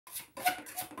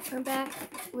We're back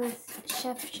with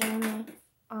Chef Jonny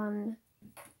on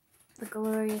the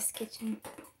glorious kitchen.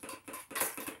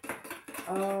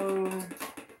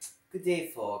 Good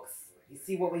day, folks. You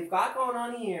see, what we've got going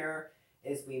on here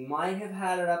is we might have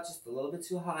had it up just a little bit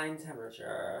too high in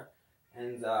temperature.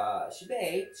 And she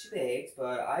baked,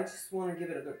 but I just want to give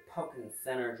it a good poke in the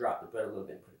center, drop the bread a little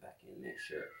bit, and put it back in, make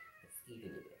sure it's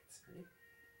evenly baked. Ready?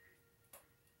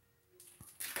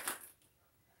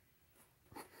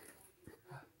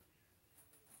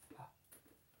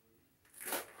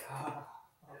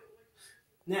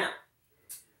 Now,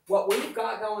 what we've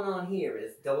got going on here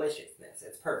is deliciousness.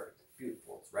 It's perfect. It's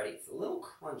beautiful. It's ready. It's a little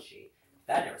crunchy.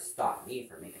 That never stopped me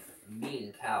from making a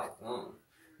mean calzone.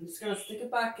 I'm just going to stick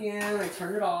it back in. I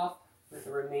turn it off with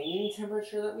the remaining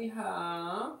temperature that we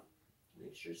have.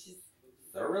 Make sure she's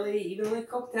thoroughly, evenly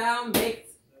cooked down,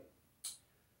 baked.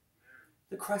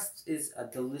 The crust is a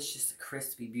delicious,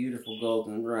 crispy, beautiful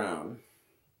golden brown.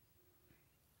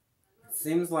 It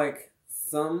seems like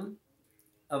some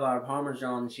of our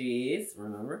Parmesan cheese,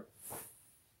 remember?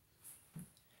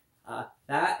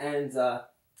 That and a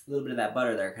little bit of that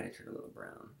butter there kind of turned a little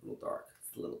brown, a little dark.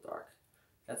 It's a little dark.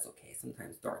 That's okay.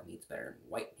 Sometimes dark meat's better than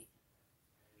white meat.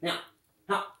 Now,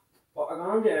 what we're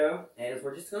going to do is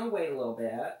we're just going to wait a little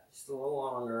bit, just a little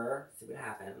longer, see what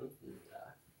happens. And,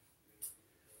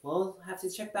 we'll have to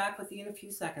check back with you in a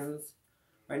few seconds.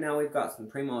 Right now we've got some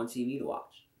primo TV to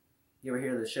watch. You ever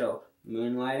hear of the show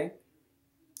Moonlighting?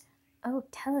 Oh,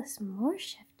 tell us more,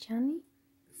 Chef Jonny.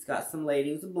 It's got some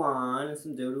lady who's a blonde and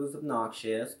some dude who's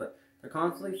obnoxious, but they're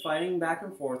constantly fighting back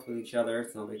and forth with each other.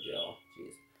 It's no big deal.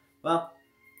 Jeez. Well,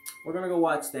 we're going to go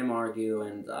watch them argue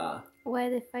and, Why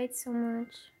do they fight so much?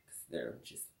 Because they're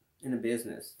just in a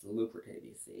business. It's lucrative,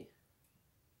 you see.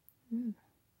 Mm.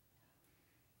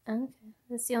 Okay.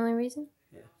 That's the only reason?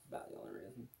 Yeah, it's about the only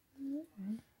reason.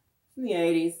 Mm-hmm. It's in the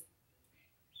 80s.